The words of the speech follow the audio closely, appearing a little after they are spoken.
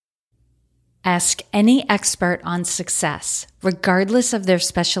Ask any expert on success, regardless of their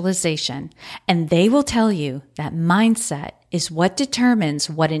specialization, and they will tell you that mindset is what determines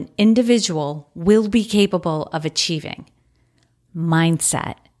what an individual will be capable of achieving.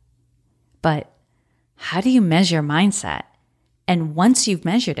 Mindset. But how do you measure mindset? And once you've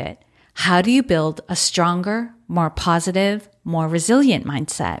measured it, how do you build a stronger, more positive, more resilient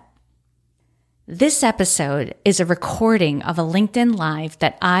mindset? This episode is a recording of a LinkedIn Live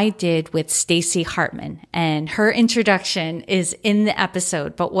that I did with Stacey Hartman, and her introduction is in the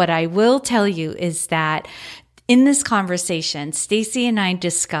episode. But what I will tell you is that in this conversation, Stacey and I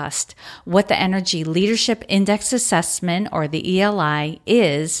discussed what the Energy Leadership Index Assessment, or the ELI,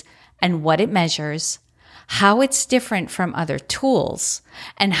 is and what it measures, how it's different from other tools,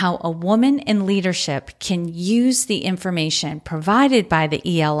 and how a woman in leadership can use the information provided by the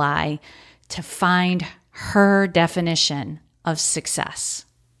ELI to find her definition of success.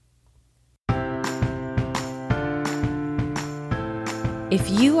 If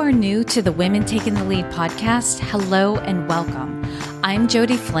you are new to the Women Taking the Lead podcast, hello and welcome. I'm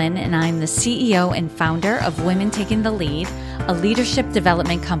Jody Flynn, and I'm the CEO and founder of Women Taking the Lead, a leadership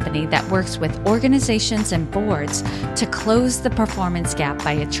development company that works with organizations and boards to close the performance gap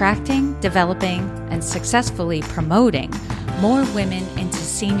by attracting, developing, and successfully promoting more women into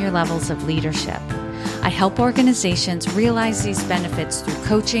senior levels of leadership. I help organizations realize these benefits through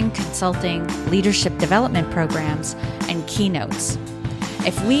coaching, consulting, leadership development programs, and keynotes.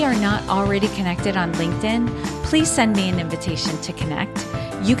 If we are not already connected on LinkedIn, please send me an invitation to connect.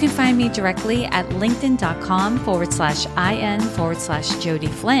 You can find me directly at linkedin.com/in/Jody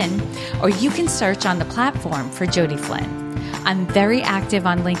Flynn, or you can search on the platform for Jody Flynn. I'm very active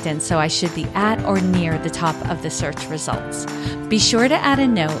on LinkedIn, so I should be at or near the top of the search results. Be sure to add a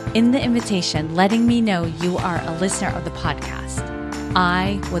note in the invitation letting me know you are a listener of the podcast.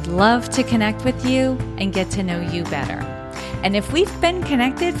 I would love to connect with you and get to know you better. And if we've been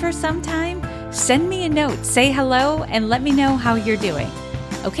connected for some time, send me a note, say hello, and let me know how you're doing.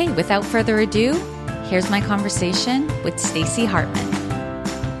 Okay, without further ado, here's my conversation with Stacey Hartman.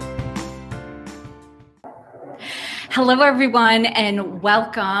 Hello, everyone, and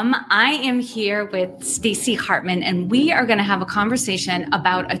welcome. I am here with Stacey Hartman, and we are going to have a conversation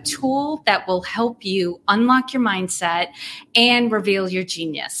about a tool that will help you unlock your mindset and reveal your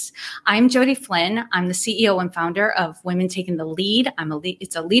genius. I'm Jody Flynn. I'm the CEO and founder of Women Taking the Lead.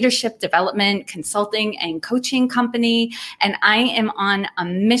 It's a leadership development, consulting, and coaching company, and I am on a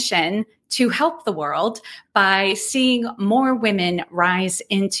mission to help the world by seeing more women rise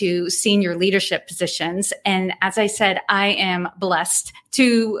into senior leadership positions. And as I said, I am blessed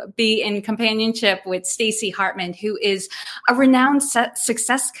to be in companionship with Stacey Hartman, who is a renowned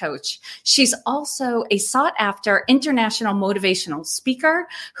success coach. She's also a sought-after international motivational speaker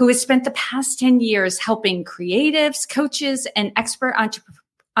who has spent the past 10 years helping creatives, coaches, and expert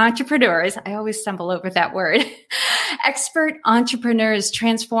entrepreneurs, I always stumble over that word, expert entrepreneurs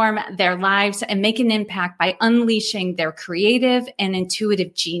transform their lives and make an impact by unleashing their creative and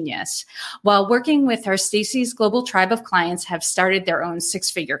intuitive genius. While working with her, Stacey's global tribe of clients have started their own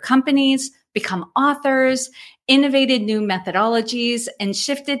six-figure companies, become authors, innovated new methodologies, and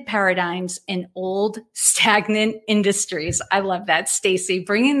shifted paradigms in old, stagnant industries. I love that, Stacey,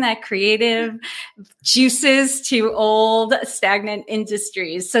 bringing that creative juices to old, stagnant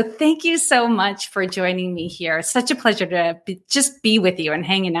industries. So thank you so much for joining me here. Such a pleasure to just be with you and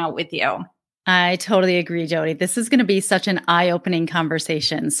hanging out with you. I totally agree, Jody. This is going to be such an eye-opening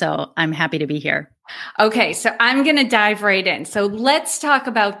conversation, so I'm happy to be here. Okay, so I'm going to dive right in. So let's talk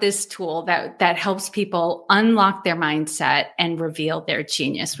about this tool that helps people unlock their mindset and reveal their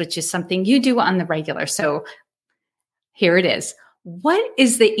genius, which is something you do on the regular. So here it is. What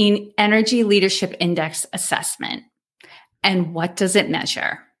is the Energy Leadership Index Assessment, and what does it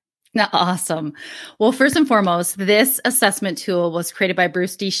measure? Awesome. Well, first and foremost, this assessment tool was created by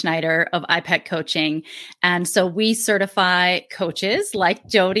Bruce D. Schneider of IPEC Coaching. And so we certify coaches like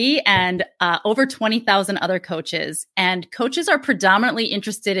Jody and over 20,000 other coaches. And coaches are predominantly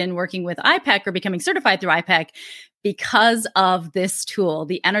interested in working with IPEC or becoming certified through IPEC because of this tool,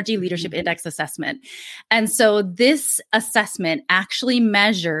 the Energy Leadership Index Assessment. And so this assessment actually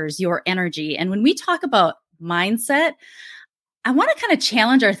measures your energy. And when we talk about mindset, I want to kind of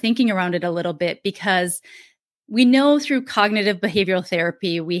challenge our thinking around it a little bit, because we know through cognitive behavioral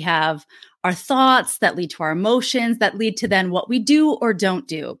therapy, we have our thoughts that lead to our emotions that lead to then what we do or don't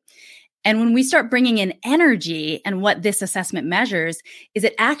do. And when we start bringing in energy, and what this assessment measures is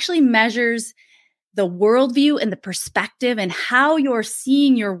it actually measures the worldview and the perspective and how you're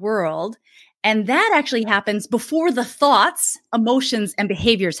seeing your world And that actually happens before the thoughts, emotions, and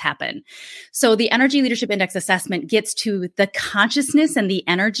behaviors happen. So the Energy Leadership Index assessment gets to the consciousness and the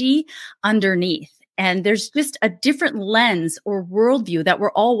energy underneath. And there's just a different lens or worldview that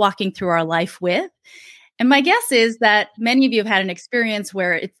we're all walking through our life with. And my guess is that many of you have had an experience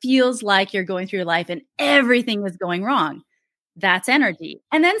where it feels like you're going through your life and everything is going wrong. That's energy.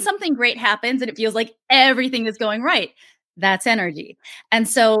 And then something great happens and it feels like everything is going right. That's energy. And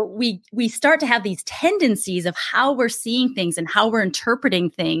so we start to have these tendencies of how we're seeing things and how we're interpreting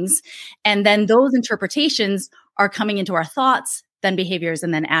things. And then those interpretations are coming into our thoughts, then behaviors,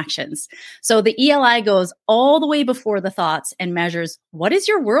 and then actions. So the ELI goes all the way before the thoughts and measures, what is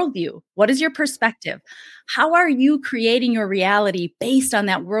your worldview? What is your perspective? How are you creating your reality based on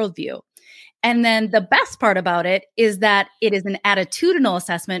that worldview? And then the best part about it is that it is an attitudinal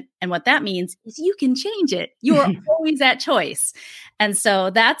assessment. And what that means is you can change it. You are always at choice. And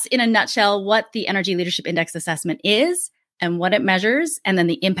so that's in a nutshell what the Energy Leadership Index assessment is and what it measures, and then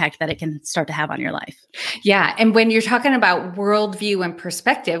the impact that it can start to have on your life. Yeah. And when you're talking about worldview and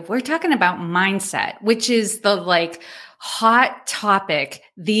perspective, we're talking about mindset, which is the hot topic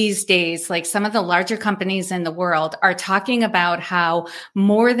these days. Like some of the larger companies in the world are talking about how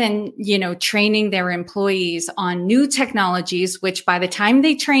more than, training their employees on new technologies, which by the time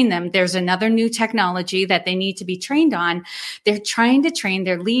they train them, there's another new technology that they need to be trained on. They're trying to train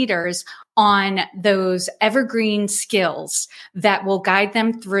their leaders on those evergreen skills that will guide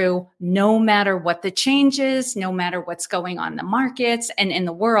them through no matter what the change is, no matter what's going on in the markets and in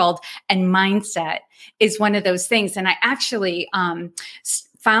the world. And mindset is one of those things. And I actually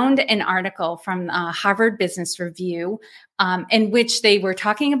found an article from Harvard Business Review in which they were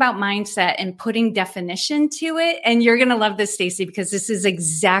talking about mindset and putting definition to it. And you're going to love this, Stacey, because this is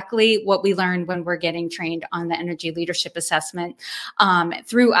exactly what we learned when we're getting trained on the Energy Leadership Assessment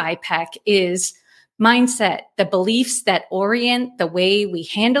through IPEC is mindset, the beliefs that orient the way we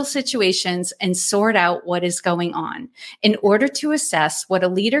handle situations and sort out what is going on in order to assess what a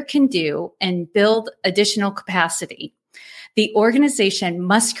leader can do and build additional capacity. The organization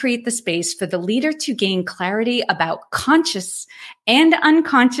must create the space for the leader to gain clarity about conscious and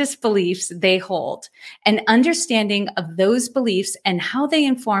unconscious beliefs they hold. An understanding of those beliefs and how they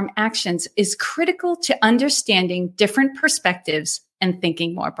inform actions is critical to understanding different perspectives and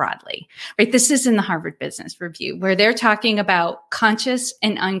thinking more broadly, right? This is in the Harvard Business Review, where they're talking about conscious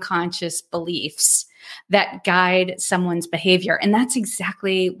and unconscious beliefs that guide someone's behavior. And that's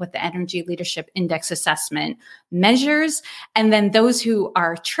exactly what the Energy Leadership Index assessment measures. And then those who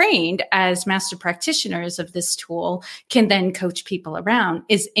are trained as master practitioners of this tool can then coach people around,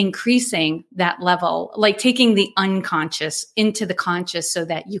 is increasing that level, like taking the unconscious into the conscious so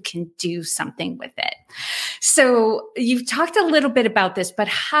that you can do something with it. So you've talked a little bit about this, but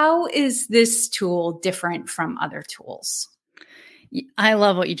how is this tool different from other tools? I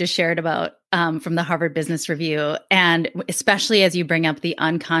love what you just shared about from the Harvard Business Review, and especially as you bring up the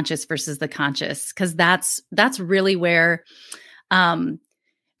unconscious versus the conscious, because that's really where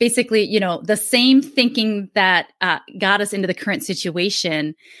basically, the same thinking that got us into the current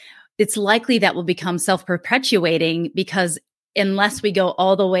situation, it's likely that will become self-perpetuating, because unless we go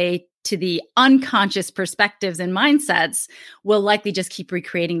all the way to the unconscious perspectives and mindsets, we'll likely just keep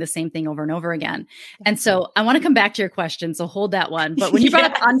recreating the same thing over and over again. And so I want to come back to your question, so hold that one. But when you brought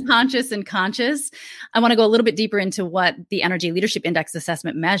up unconscious and conscious, I want to go a little bit deeper into what the Energy Leadership Index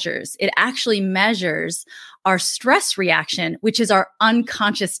assessment measures. It actually measures our stress reaction, which is our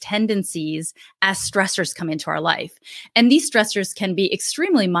unconscious tendencies as stressors come into our life. And these stressors can be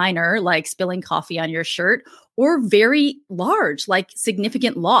extremely minor, like spilling coffee on your shirt, or very large, like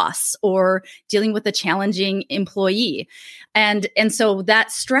significant loss or dealing with a challenging employee. And so that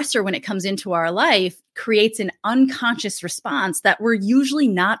stressor, when it comes into our life, creates an unconscious response that we're usually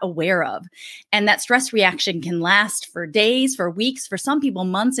not aware of. And that stress reaction can last for days, for weeks, for some people,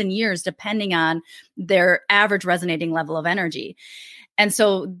 months and years, depending on their average resonating level of energy. And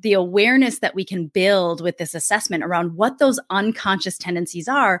so the awareness that we can build with this assessment around what those unconscious tendencies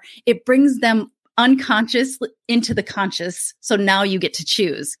are, it brings them unconscious into the conscious. So now you get to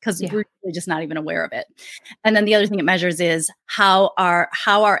choose, because we're really just not even aware of it. And then the other thing it measures is how our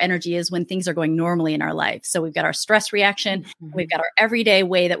energy is when things are going normally in our life. So we've got our stress reaction, we've got our everyday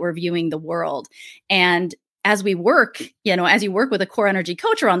way that we're viewing the world. And as we work, as you work with a core energy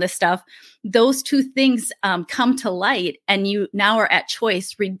coach around this stuff, those two things come to light, and you now are at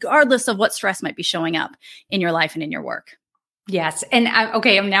choice regardless of what stress might be showing up in your life and in your work. Yes. And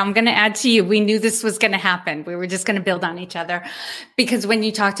now I'm going to add to you. We knew this was going to happen. We were just going to build on each other, because when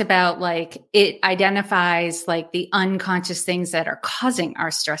you talked about like it identifies like the unconscious things that are causing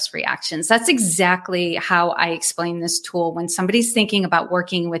our stress reactions, that's exactly how I explain this tool when somebody's thinking about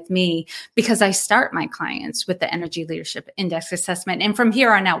working with me, because I start my clients with the Energy Leadership Index Assessment. And from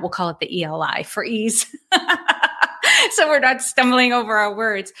here on out, we'll call it the ELI for ease. So we're not stumbling over our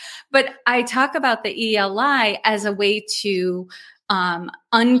words. But I talk about the ELI as a way to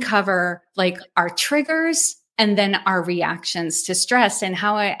uncover like our triggers and then our reactions to stress. And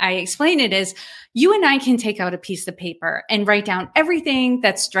how I explain it is, you and I can take out a piece of paper and write down everything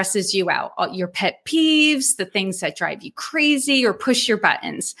that stresses you out, all your pet peeves, the things that drive you crazy or push your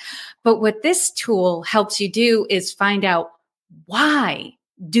buttons. But what this tool helps you do is find out, why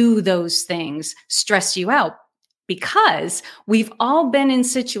do those things stress you out? Because we've all been in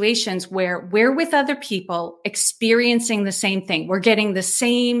situations where we're with other people experiencing the same thing. We're getting the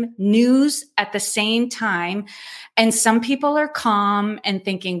same news at the same time. And some people are calm and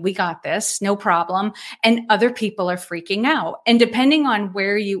thinking, we got this, no problem. And other people are freaking out. And depending on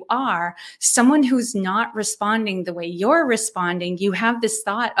where you are, someone who's not responding the way you're responding, you have this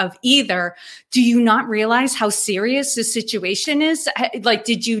thought of either, do you not realize how serious the situation is? Like,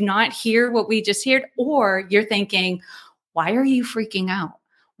 did you not hear what we just heard? Or you're thinking, why are you freaking out?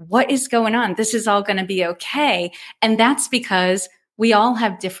 What is going on? This is all going to be okay. And that's because we all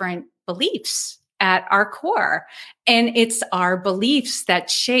have different beliefs at our core. And it's our beliefs that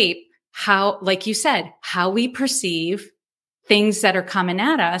shape how, like you said, how we perceive things that are coming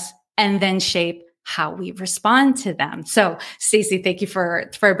at us, and then shape how we respond to them. So Stacey, thank you for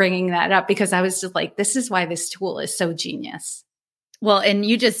bringing that up, because I was just like, this is why this tool is so genius. Well, and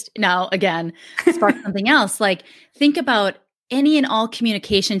you just now again sparked something else. Like, think about any and all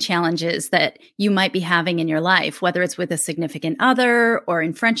communication challenges that you might be having in your life, whether it's with a significant other or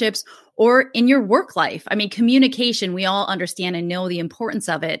in friendships or in your work life. I mean, communication, we all understand and know the importance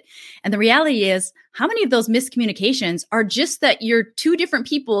of it. And the reality is, how many of those miscommunications are just that you're two different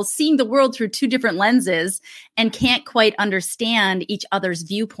people seeing the world through two different lenses and can't quite understand each other's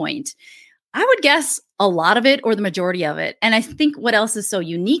viewpoint? I would guess a lot of it, or the majority of it. And I think what else is so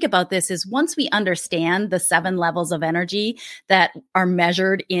unique about this is, once we understand the 7 levels of energy that are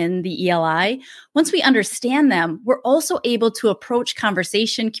measured in the ELI, once we understand them, we're also able to approach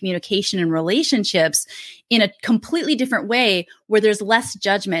conversation, communication, and relationships in a completely different way, where there's less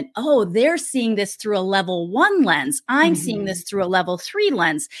judgment. Oh, they're seeing this through a level 1 lens. I'm seeing this through a level 3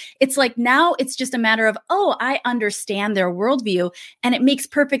 lens. It's like, now it's just a matter of, oh, I understand their worldview, and it makes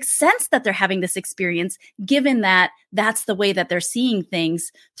perfect sense that they're having this experience, given that that's the way that they're seeing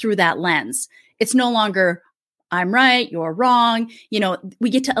things through that lens. It's no longer, I'm right, you're wrong. You know, we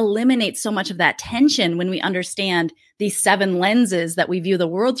get to eliminate so much of that tension when we understand these 7 lenses that we view the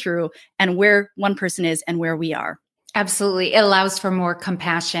world through, and where one person is and where we are. Absolutely. It allows for more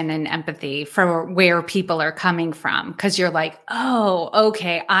compassion and empathy for where people are coming from, because you're like, oh,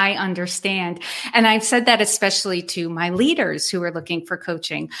 okay, I understand. And I've said that especially to my leaders who are looking for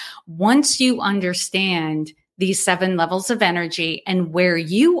coaching. Once you understand these 7 levels of energy and where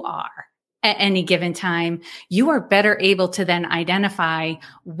you are at any given time, you are better able to then identify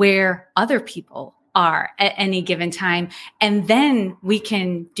where other people are at any given time. And then we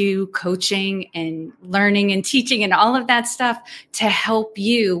can do coaching and learning and teaching and all of that stuff to help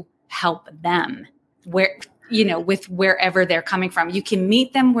you help them where, you know, with wherever they're coming from. You can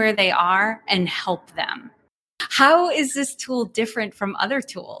meet them where they are and help them. How is this tool different from other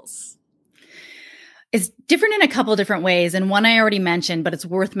tools? It's different in a couple different ways. And one I already mentioned, but it's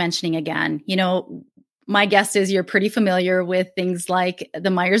worth mentioning again. You know, my guess is you're pretty familiar with things like the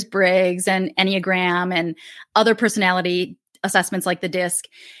Myers-Briggs and Enneagram and other personality assessments like the DISC,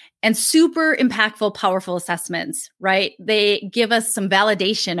 and super impactful, powerful assessments, right? They give us some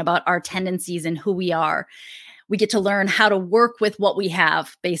validation about our tendencies and who we are. We get to learn how to work with what we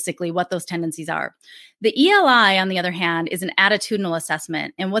have, basically what those tendencies are. The ELI, on the other hand, is an attitudinal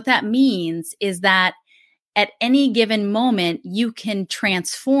assessment. And what that means is that at any given moment, you can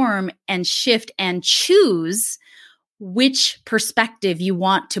transform and shift and choose which perspective you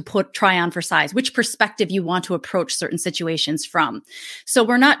want to try on for size, which perspective you want to approach certain situations from. So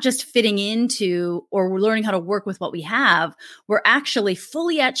we're not just fitting into, or we're learning how to work with what we have. We're actually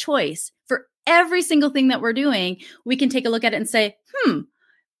fully at choice for every single thing that we're doing. We can take a look at it and say,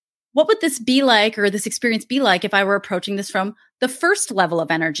 what would this be like, or this experience be like, if I were approaching this from the first level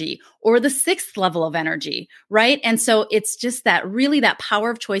of energy or the sixth level of energy, right? And so it's just that really that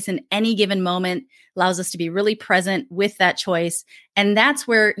power of choice in any given moment allows us to be really present with that choice. And that's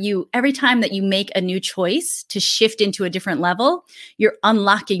where every time that you make a new choice to shift into a different level, you're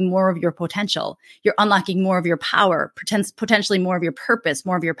unlocking more of your potential. You're unlocking more of your power, potentially more of your purpose,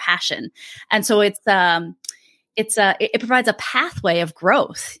 more of your passion. And so it provides a pathway of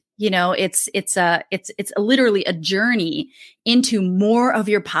growth. It's literally a journey into more of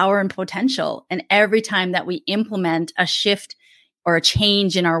your power and potential. And every time that we implement a shift or a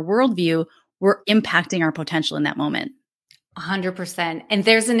change in our worldview, we're impacting our potential in that moment. 100%. And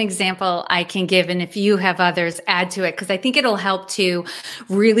there's an example I can give. And if you have others, add to it, because I think it'll help to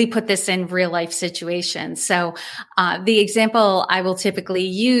really put this in real life situations. So the example I will typically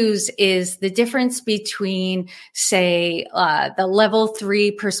use is the difference between, say, the level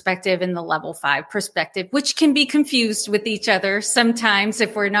 3 perspective and the level 5 perspective, which can be confused with each other sometimes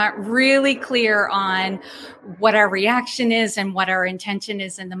if we're not really clear on what our reaction is and what our intention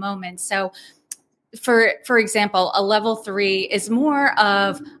is in the moment. So for example, a level 3 is more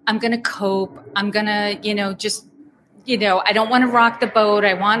of, I'm going to cope. I'm going to, I don't want to rock the boat.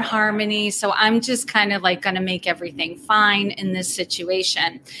 I want harmony. So I'm just kind of like going to make everything fine in this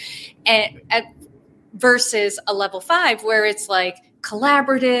situation. And versus a level 5 where it's like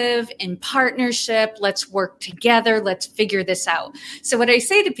collaborative, in partnership, let's work together. Let's figure this out. So what I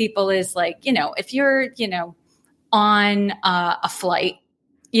say to people is like, if you're, on a flight,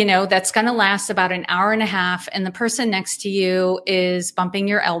 that's going to last about an hour and a half, and the person next to you is bumping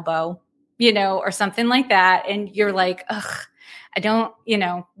your elbow, or something like that. And you're like, ugh, I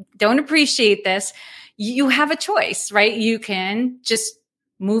don't appreciate this. You have a choice, right? You can just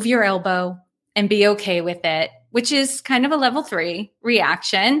move your elbow and be okay with it, which is kind of a level 3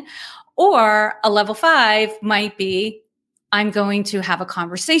 reaction. Or a level 5 might be, I'm going to have a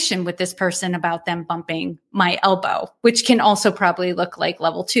conversation with this person about them bumping my elbow, which can also probably look like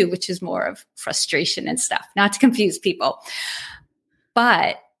level 2, which is more of frustration and stuff, not to confuse people.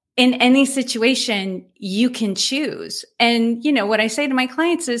 But in any situation, you can choose. And, what I say to my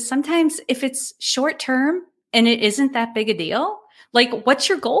clients is sometimes if it's short term and it isn't that big a deal, like, what's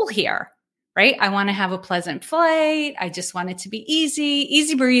your goal here? Right? I want to have a pleasant flight. I just want it to be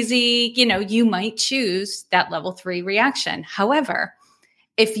easy breezy. You might choose that level 3 reaction. However,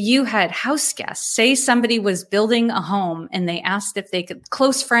 if you had house guests, say somebody was building a home and they asked if they could,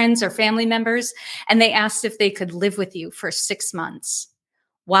 close friends or family members, and they asked if they could live with you for 6 months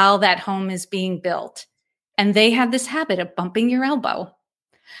while that home is being built, and they have this habit of bumping your elbow,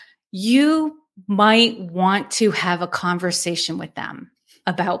 you might want to have a conversation with them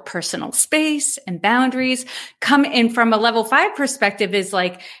about personal space and boundaries. Come in from a level 5 perspective is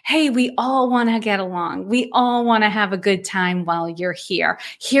like, hey, we all want to get along. We all want to have a good time while you're here.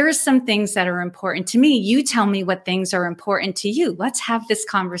 Here are some things that are important to me. You tell me what things are important to you. Let's have this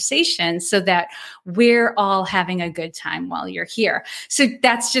conversation so that we're all having a good time while you're here. So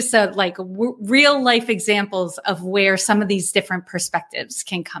that's just real life examples of where some of these different perspectives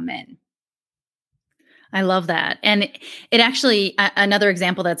can come in. I love that. And it actually, another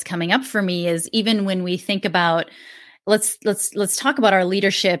example that's coming up for me is even when we think about, let's talk about our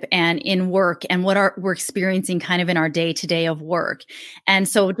leadership and in work and what we're experiencing kind of in our day-to-day of work. And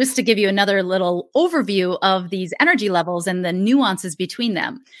so just to give you another little overview of these energy levels and the nuances between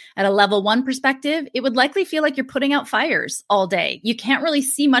them. At a level 1 perspective, it would likely feel like you're putting out fires all day. You can't really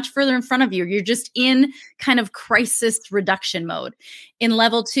see much further in front of you. You're just in kind of crisis reduction mode. In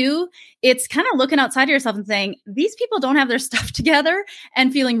level 2, it's kind of looking outside of yourself and saying, these people don't have their stuff together,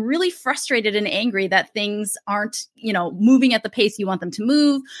 and feeling really frustrated and angry that things aren't, moving at the pace you want them to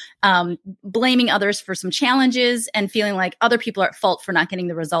move, blaming others for some challenges, and feeling like other people are at fault for not getting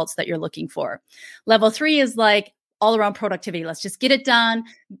the results that you're looking for. Level 3 is like all around productivity. Let's just get it done.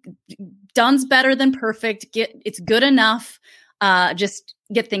 Done's better than perfect. It's good enough. Just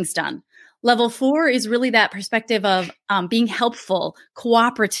get things done. Level 4 is really that perspective of being helpful,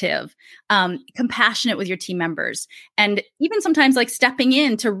 cooperative, compassionate with your team members, and even sometimes like stepping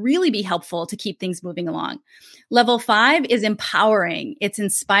in to really be helpful to keep things moving along. Level 5 is empowering. It's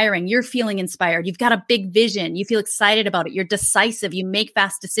inspiring. You're feeling inspired. You've got a big vision. You feel excited about it. You're decisive. You make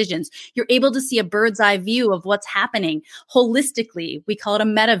fast decisions. You're able to see a bird's eye view of what's happening holistically. We call it a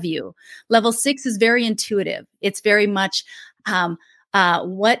meta view. Level 6 is very intuitive. It's very much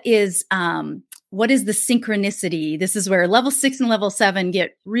what is the synchronicity? This is where level 6 and level 7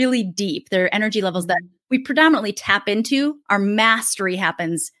 get really deep. They're energy levels that we predominantly tap into. Our mastery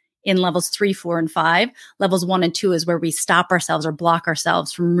happens in levels 3, 4, and 5. Levels 1 and 2 is where we stop ourselves or block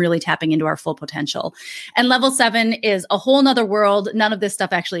ourselves from really tapping into our full potential. And level 7 is a whole nother world. None of this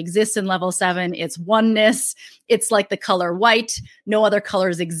stuff actually exists in level 7. It's oneness. It's like the color white. No other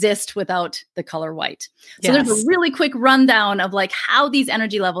colors exist without the color white. So Yes. there's a really quick rundown of like how these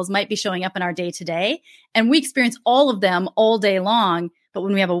energy levels might be showing up in our day to day. And we experience all of them all day long. But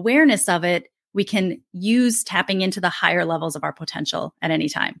when we have awareness of it, we can use tapping into the higher levels of our potential at any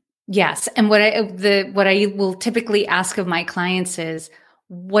time. Yes. And what I will typically ask of my clients is,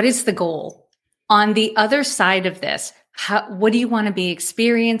 what is the goal? On the other side of this, what do you want to be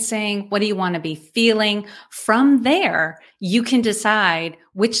experiencing? What do you want to be feeling? From there, you can decide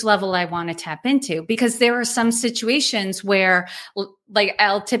which level I want to tap into, because there are some situations where, like,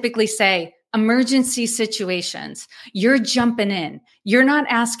 I'll typically say, emergency situations, you're jumping in. You're not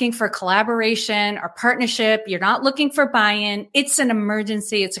asking for collaboration or partnership. You're not looking for buy-in. It's an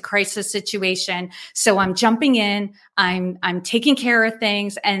emergency. It's a crisis situation. So I'm jumping in. I'm taking care of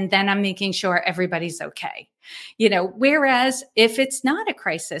things, and then I'm making sure everybody's okay. Whereas if it's not a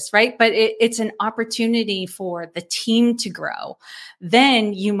crisis, right, but it's an opportunity for the team to grow,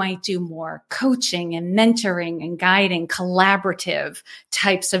 then you might do more coaching and mentoring and guiding, collaborative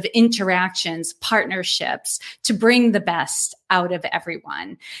types of interactions, partnerships to bring the best out of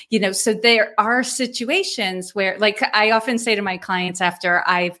everyone. So there are situations where, like, I often say to my clients after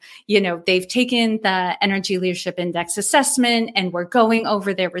they've taken the Energy Leadership Index assessment and we're going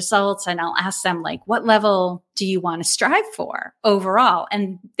over their results, and I'll ask them, like, what level do you want to strive for overall?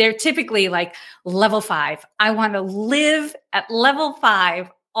 And they're typically like, level 5. I want to live at level 5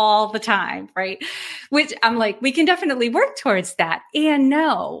 all the time, right? Which I'm like, we can definitely work towards that. And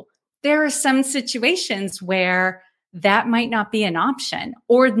no, there are some situations where that might not be an option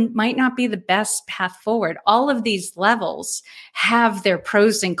or might not be the best path forward. All of these levels have their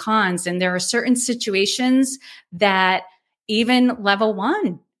pros and cons. And there are certain situations that even level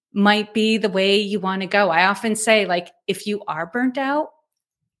 1 might be the way you want to go. I often say, like, if you are burnt out,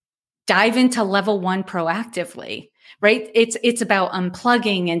 dive into level 1 proactively, right? It's about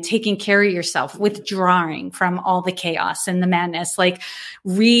unplugging and taking care of yourself, withdrawing from all the chaos and the madness, like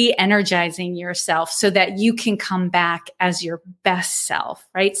re-energizing yourself so that you can come back as your best self,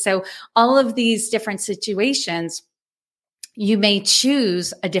 right? So all of these different situations, you may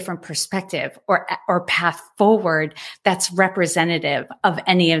choose a different perspective or path forward that's representative of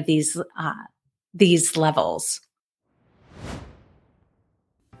any of these levels.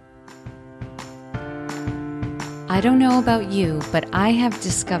 I don't know about you, but I have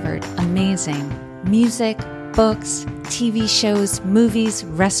discovered amazing music, books, TV shows, movies,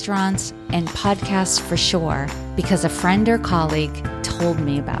 restaurants, and podcasts for sure because a friend or colleague told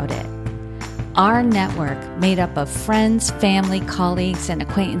me about it. Our network, made up of friends, family, colleagues, and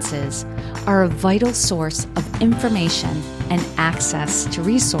acquaintances, are a vital source of information and access to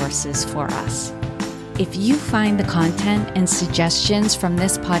resources for us. If you find the content and suggestions from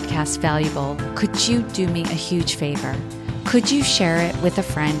this podcast valuable, could you do me a huge favor? Could you share it with a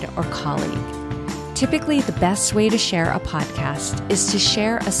friend or colleague? Typically, the best way to share a podcast is to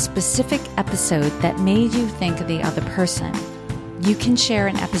share a specific episode that made you think of the other person. You can share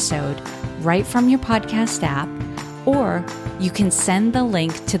an episode right from your podcast app, or you can send the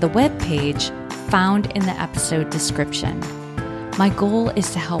link to the webpage found in the episode description. My goal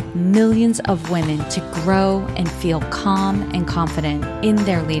is to help millions of women to grow and feel calm and confident in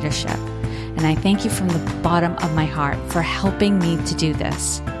their leadership. And I thank you from the bottom of my heart for helping me to do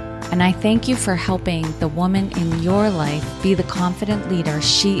this. And I thank you for helping the woman in your life be the confident leader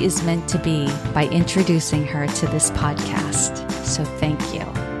she is meant to be by introducing her to this podcast. So thank you.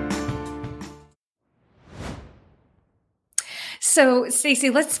 So, Stacey,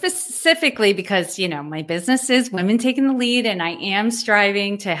 let's specifically, because, my business is Women Taking the Lead, and I am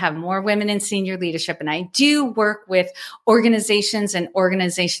striving to have more women in senior leadership. And I do work with organizations and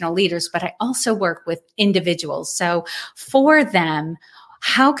organizational leaders, but I also work with individuals. So for them,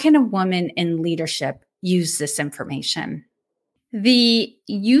 how can a woman in leadership use this information? The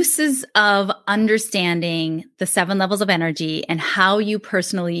uses of understanding the 7 levels of energy and how you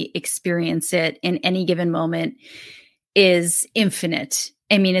personally experience it in any given moment is infinite.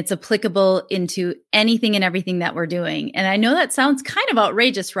 I mean, it's applicable into anything and everything that we're doing. And I know that sounds kind of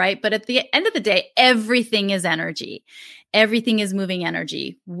outrageous, right? But at the end of the day, everything is energy. Everything is moving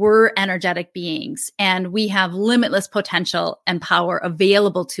energy. We're energetic beings, and we have limitless potential and power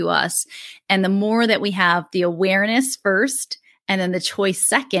available to us. And the more that we have the awareness first, and then the choice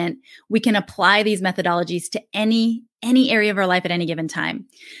second, we can apply these methodologies to any area of our life at any given time.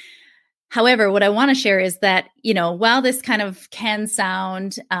 However, what I want to share is that, while this kind of can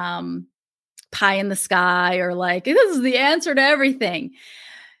sound pie in the sky or like, this is the answer to everything,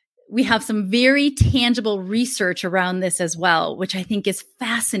 we have some very tangible research around this as well, which I think is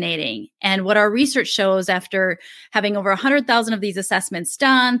fascinating. And what our research shows, after having over 100,000 of these assessments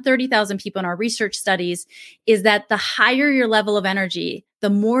done, 30,000 people in our research studies, is that the higher your level of energy, the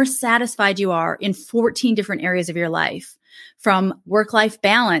more satisfied you are in 14 different areas of your life. From work-life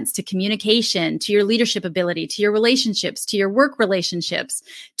balance to communication, to your leadership ability, to your relationships, to your work relationships,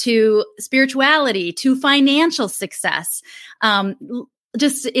 to spirituality, to financial success.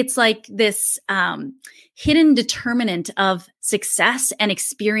 It's like this hidden determinant of success and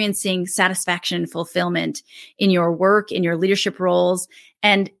experiencing satisfaction and fulfillment in your work, in your leadership roles.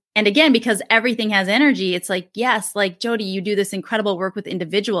 And again, because everything has energy, it's like, yes, like Jody, you do this incredible work with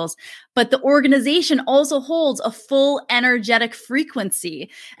individuals, but the organization also holds a full energetic frequency.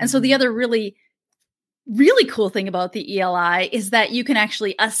 And so the other really cool thing about the ELI is that you can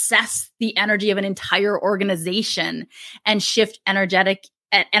actually assess the energy of an entire organization and shift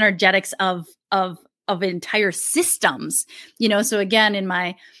energetics of entire systems. So again, in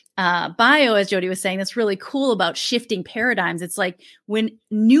my bio, as Jody was saying, that's really cool about shifting paradigms. It's like when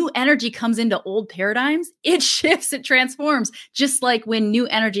new energy comes into old paradigms, it shifts, it transforms. Just like when new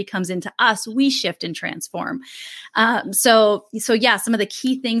energy comes into us, we shift and transform. So yeah, some of the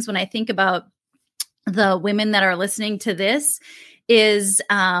key things when I think about the women that are listening to this is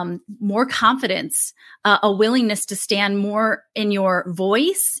more confidence, a willingness to stand more in your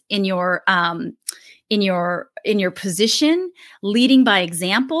voice, in your position, leading by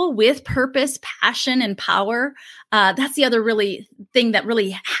example with purpose, passion, and power. That's the other really thing that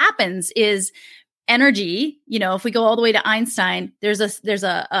really happens is energy. If we go all the way to Einstein, there's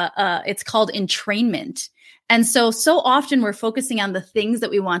it's called entrainment. And so often we're focusing on the things that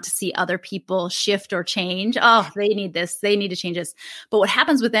we want to see other people shift or change. Oh, they need this. They need to change this. But what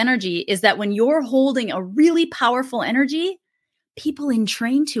happens with energy is that when you're holding a really powerful energy, people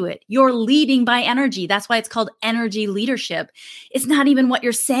entrain to it. You're leading by energy. That's why it's called energy leadership. It's not even what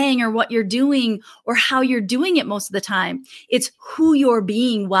you're saying or what you're doing or how you're doing it most of the time. It's who you're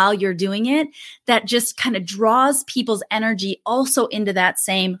being while you're doing it that just kind of draws people's energy also into that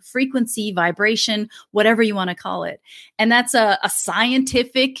same frequency, vibration, whatever you want to call it. And that's a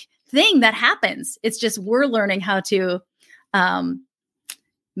scientific thing that happens. It's just we're learning how to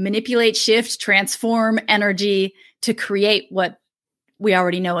manipulate, shift, transform energy to create what we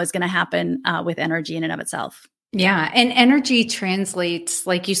already know is going to happen with energy in and of itself. Yeah. And energy translates,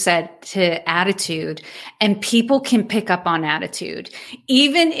 like you said, to attitude, and people can pick up on attitude.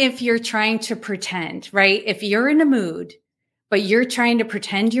 Even if you're trying to pretend, right? If you're in a mood, but you're trying to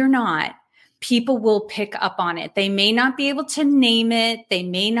pretend you're not, people will pick up on it. They may not be able to name it. They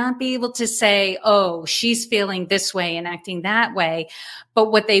may not be able to say, oh, she's feeling this way and acting that way.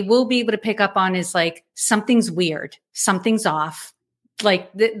 But what they will be able to pick up on is like, something's weird, something's off.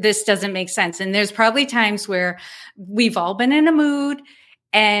 Like this doesn't make sense. And there's probably times where we've all been in a mood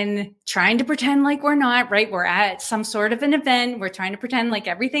and trying to pretend like we're not, right? We're at some sort of an event. We're trying to pretend like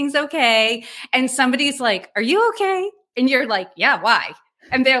everything's okay. And somebody's like, are you okay? And you're like, yeah, why?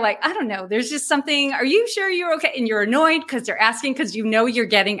 And they're like, I don't know. There's just something. Are you sure you're okay? And you're annoyed because they're asking because you're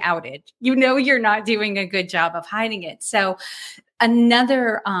getting outed. You're not doing a good job of hiding it. So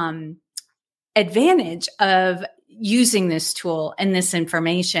another advantage of using this tool and this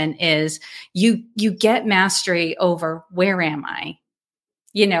information is you get mastery over where am I?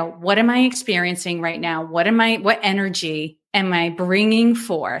 What am I experiencing right now? What energy am I bringing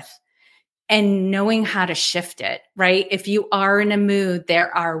forth? And knowing how to shift it, right? If you are in a mood,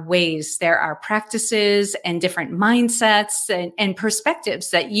 there are ways, there are practices and different mindsets and perspectives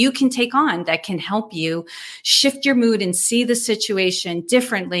that you can take on that can help you shift your mood and see the situation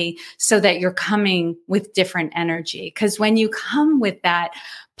differently so that you're coming with different energy. Because when you come with that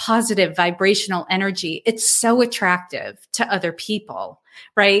positive vibrational energy, it's so attractive to other people,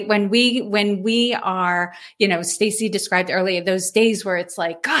 right? When we are, Stacy described earlier, those days where it's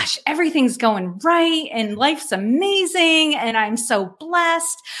like, gosh, everything's going right and life's amazing and I'm so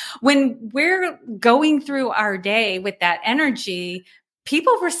blessed. When we're going through our day with that energy,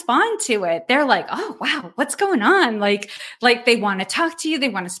 people respond to it. They're like, oh, wow, what's going on? Like they want to talk to you. They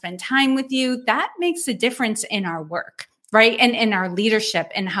want to spend time with you. That makes a difference in our work. Right. And in our leadership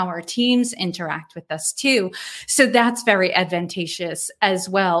and how our teams interact with us too. So that's very advantageous as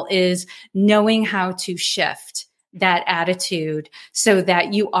well, is knowing how to shift that attitude so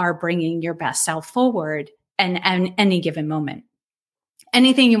that you are bringing your best self forward and any given moment.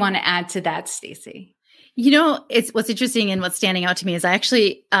 Anything you want to add to that, Stacy? It's what's interesting and what's standing out to me is I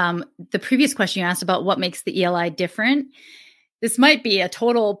actually, the previous question you asked about what makes the ELI different. This might be a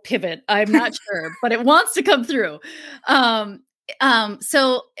total pivot. I'm not sure, but it wants to come through. So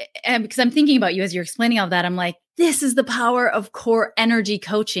because I'm thinking about you as you're explaining all that, I'm like, this is the power of core energy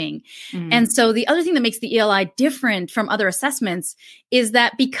coaching. And so the other thing that makes the ELI different from other assessments is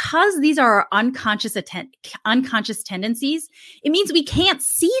that because these are our unconscious tendencies, it means we can't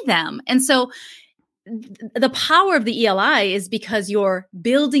see them. And so the power of the ELI is because you're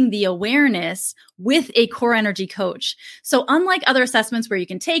building the awareness with a core energy coach. So unlike other assessments where you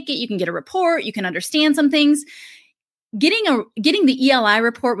can take it, you can get a report, you can understand some things, getting the ELI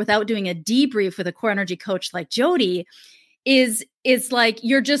report without doing a debrief with a core energy coach like Jody is like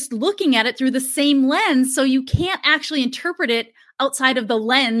you're just looking at it through the same lens. So you can't actually interpret it outside of the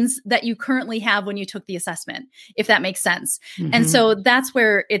lens that you currently have when you took the assessment, if that makes sense. And so that's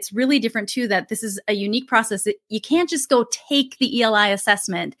where it's really different too, that this is a unique process. You can't just go take the ELI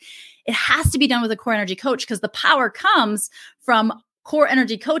assessment. It has to be done with a core energy coach because the power comes from core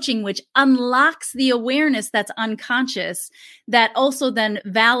energy coaching, which unlocks the awareness that's unconscious that also then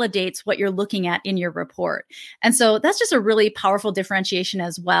validates what you're looking at in your report. And so that's just a really powerful differentiation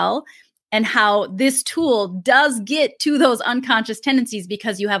as well. And how this tool does get to those unconscious tendencies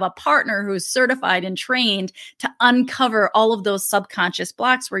because you have a partner who's certified and trained to uncover all of those subconscious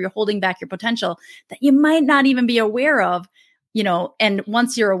blocks where you're holding back your potential that you might not even be aware of, and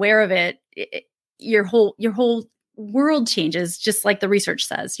once you're aware of it, your whole world changes, just like the research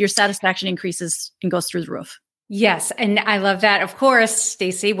says. Your satisfaction increases and goes through the roof. Yes. And I love that. Of course,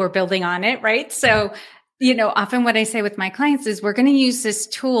 Stacey, we're building on it, right? So often what I say with my clients is we're going to use this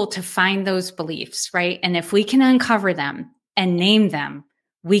tool to find those beliefs, right? And if we can uncover them and name them,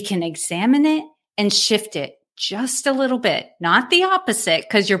 we can examine it and shift it just a little bit, not the opposite,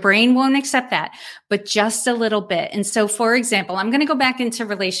 because your brain won't accept that, but just a little bit. And so, for example, I'm going to go back into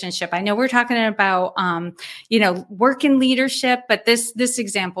relationship. I know we're talking about, work and leadership, but this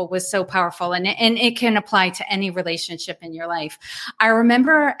example was so powerful and it can apply to any relationship in your life. I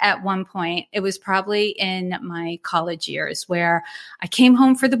remember at one point, it was probably in my college years where I came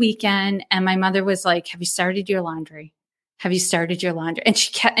home for the weekend and my mother was like, have you started your laundry? Have you started your laundry?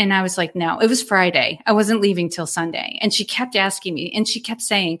 And I was like, no, it was Friday. I wasn't leaving till Sunday. And she kept asking me and she kept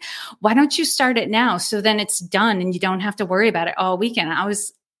saying, why don't you start it now? So then it's done and you don't have to worry about it all weekend. I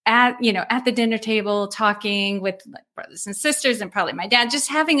was at the dinner table talking with like brothers and sisters and probably my dad, just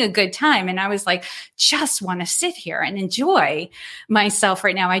having a good time. And I was like, just want to sit here and enjoy myself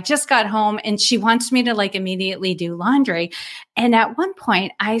right now. I just got home and she wants me to like immediately do laundry. And at one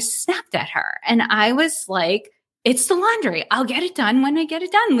point I snapped at her and I was like, it's the laundry. I'll get it done when I get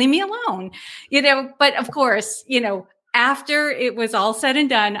it done. Leave me alone. But of course, after it was all said and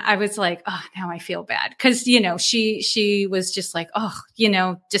done, I was like, oh, now I feel bad. Cause, she was just like,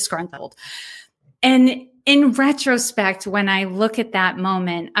 disgruntled. And in retrospect, when I look at that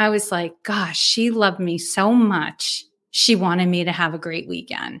moment, I was like, gosh, she loved me so much. She wanted me to have a great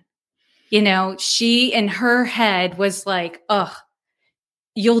weekend. She in her head was like, oh,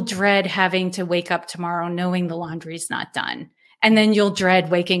 you'll dread having to wake up tomorrow knowing the laundry's not done. And then you'll dread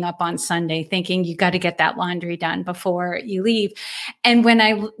waking up on Sunday thinking you got to get that laundry done before you leave. And when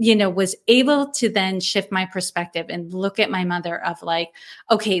I, was able to then shift my perspective and look at my mother of like,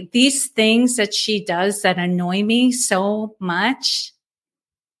 okay, these things that she does that annoy me so much,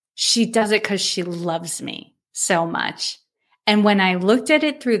 she does it because she loves me so much. And when I looked at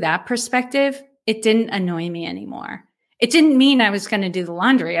it through that perspective, it didn't annoy me anymore. It didn't mean I was going to do the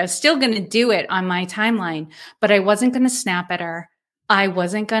laundry. I was still going to do it on my timeline, but I wasn't going to snap at her. I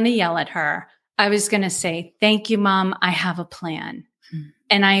wasn't going to yell at her. I was going to say, thank you, Mom. I have a plan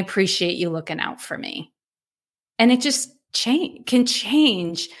and I appreciate you looking out for me. And it just can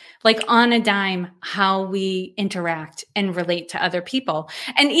change like on a dime how we interact and relate to other people.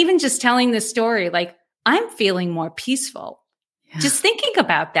 And even just telling the story, like I'm feeling more peaceful. Yeah. Just thinking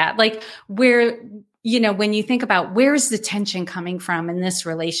about that, like when you think about where's the tension coming from in this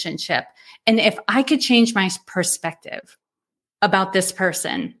relationship, and if I could change my perspective about this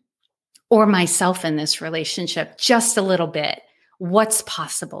person or myself in this relationship just a little bit, what's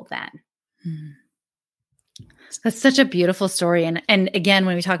possible then? That's such a beautiful story. And again,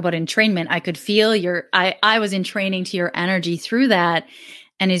 when we talk about entrainment, I could feel I was entraining to your energy through that.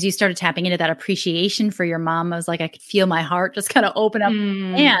 And as you started tapping into that appreciation for your mom, I was like, I could feel my heart just kind of open up.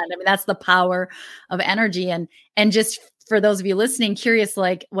 And I mean, that's the power of energy. And just for those of you listening, curious,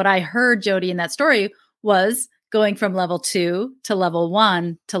 like what I heard, Jody, in that story was going from level 2 to level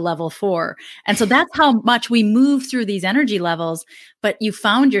 1 to level 4. And so that's how much we move through these energy levels. But you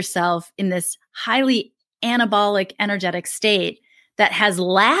found yourself in this highly anabolic energetic state that has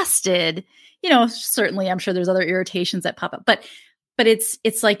lasted, certainly I'm sure there's other irritations that pop up, but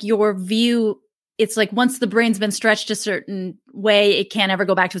it's like your view, it's like once the brain's been stretched a certain way, it can't ever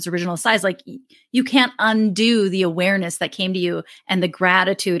go back to its original size. Like you can't undo the awareness that came to you and the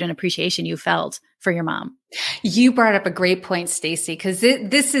gratitude and appreciation you felt for your mom. You brought up a great point, Stacey, because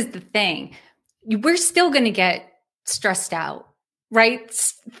this is the thing. We're still going to get stressed out, right?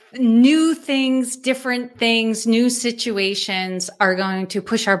 New things, different things, new situations are going to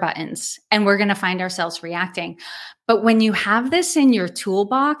push our buttons and we're going to find ourselves reacting. But when you have this in your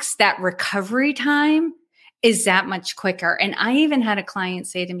toolbox, that recovery time is that much quicker. And I even had a client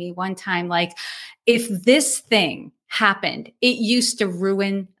say to me one time, like, if this thing happened, it used to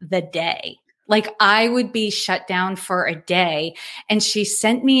ruin the day. Like I would be shut down for a day. And she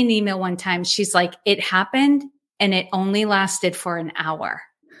sent me an email one time. She's like, it happened and it only lasted for an hour.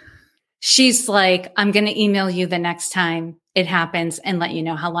 She's like, I'm going to email you the next time it happens and let you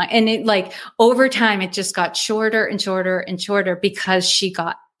know how long. And it like over time, it just got shorter and shorter and shorter because she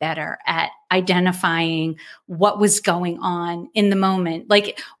got better at identifying what was going on in the moment.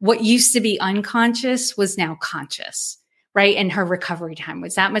 Like what used to be unconscious was now conscious, right? And her recovery time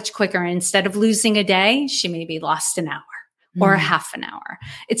was that much quicker. And instead of losing a day, she maybe lost an hour or a half an hour.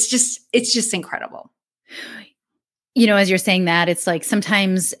 It's just incredible. As you're saying that, it's like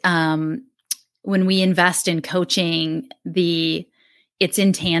sometimes when we invest in coaching, it's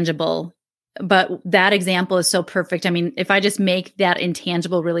intangible. But that example is so perfect. I mean, if I just make that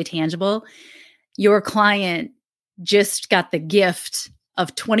intangible really tangible, your client just got the gift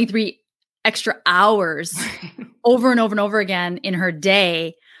of 23 extra hours over and over and over again in her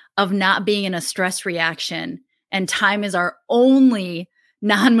day of not being in a stress reaction. And time is our only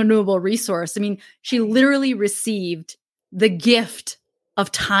non-renewable resource. I mean, she literally received the gift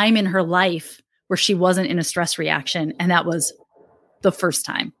of time in her life where she wasn't in a stress reaction. And that was the first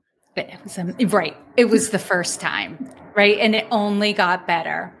time. Right. It was the first time, right? And it only got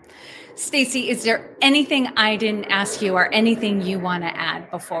better. Stacey, is there anything I didn't ask you or anything you want to add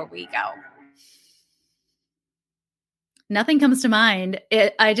before we go? Nothing comes to mind.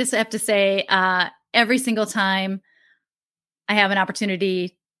 I just have to say, every single time I have an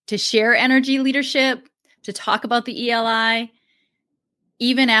opportunity to share energy leadership, to talk about the ELI,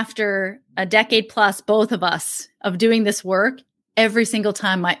 even after a decade plus, both of us, of doing this work, every single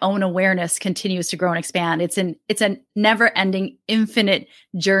time my own awareness continues to grow and expand. It's a never-ending, infinite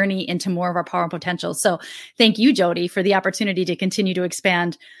journey into more of our power and potential. So thank you, Jody, for the opportunity to continue to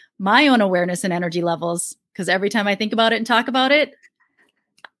expand my own awareness and energy levels, because every time I think about it and talk about it,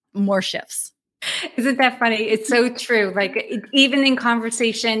 more shifts. Isn't that funny? It's so true. Like even in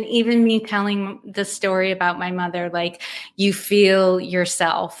conversation, even me telling the story about my mother, like you feel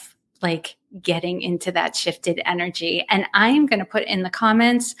yourself like getting into that shifted energy. And I am going to put in the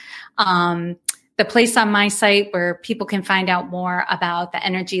comments the place on my site where people can find out more about the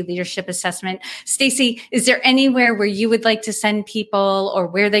energy leadership assessment. Stacey, is there anywhere where you would like to send people or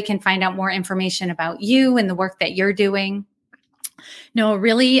where they can find out more information about you and the work that you're doing? No,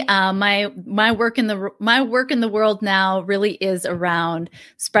 really, my work in the world now really is around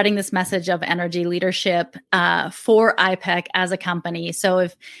spreading this message of energy leadership for IPEC as a company. So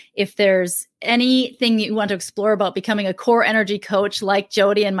if there's anything you want to explore about becoming a core energy coach like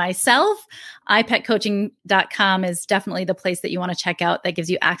Jody and myself, ipeccoaching.com is definitely the place that you want to check out. That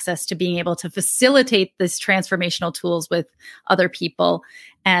gives you access to being able to facilitate this transformational tools with other people.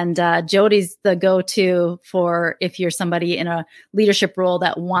 And Jody's the go-to for if you're somebody in a leadership role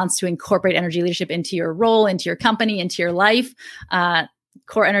that wants to incorporate energy leadership into your role, into your company, into your life.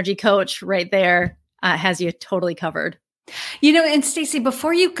 Core Energy Coach right there has you totally covered. And Stacey,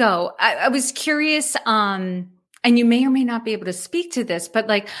 before you go, I was curious, and you may or may not be able to speak to this, but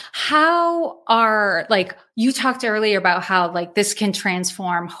you talked earlier about how this can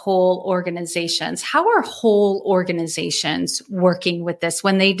transform whole organizations. How are whole organizations working with this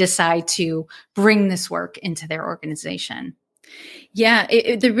when they decide to bring this work into their organization? Yeah,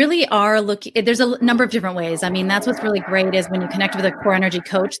 there really are there's a number of different ways. I mean, that's what's really great is when you connect with a core energy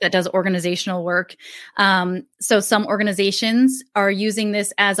coach that does organizational work. So some organizations are using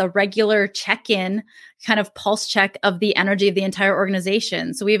this as a regular check-in, kind of pulse check of the energy of the entire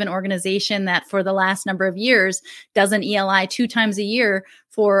organization. So we have an organization that for the last number of years does an ELI 2 times a year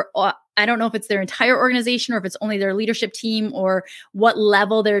for I don't know if it's their entire organization or if it's only their leadership team or what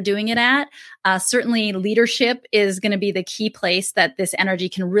level they're doing it at. Certainly leadership is going to be the key place that this energy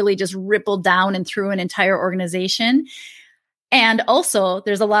can really just ripple down and through an entire organization. And also,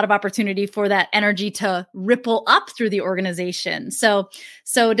 there's a lot of opportunity for that energy to ripple up through the organization. So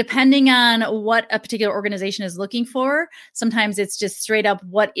depending on what a particular organization is looking for, sometimes it's just straight up,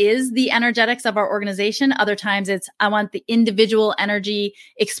 what is the energetics of our organization? Other times it's, I want the individual energy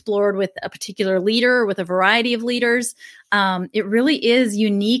explored with a particular leader, with a variety of leaders. It really is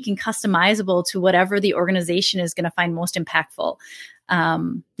unique and customizable to whatever the organization is going to find most impactful.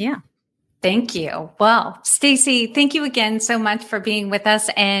 Yeah. Thank you. Well, Stacy, thank you again so much for being with us.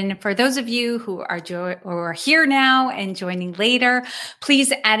 And for those of you who are here now and joining later,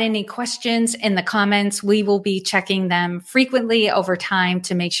 please add any questions in the comments. We will be checking them frequently over time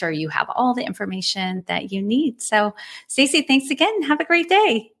to make sure you have all the information that you need. So, Stacy, thanks again. Have a great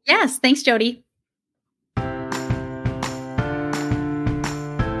day. Yes. Thanks, Jody.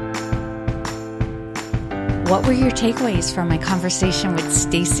 What were your takeaways from my conversation with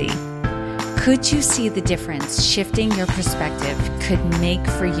Stacy? Could you see the difference shifting your perspective could make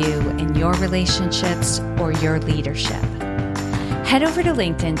for you in your relationships or your leadership? Head over to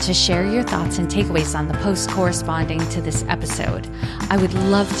LinkedIn to share your thoughts and takeaways on the post corresponding to this episode. I would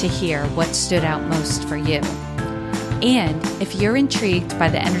love to hear what stood out most for you. And if you're intrigued by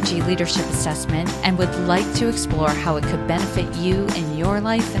the Energy Leadership Assessment and would like to explore how it could benefit you in your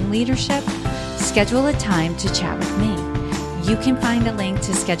life and leadership, schedule a time to chat with me. You can find a link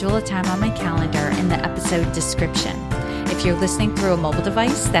to schedule a time on my calendar in the episode description. If you're listening through a mobile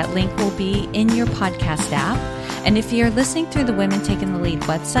device, that link will be in your podcast app. And if you're listening through the Women Taking the Lead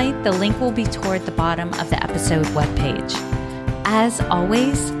website, the link will be toward the bottom of the episode webpage. As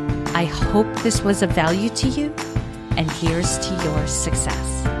always, I hope this was of value to you, and here's to your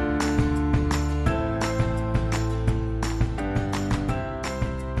success.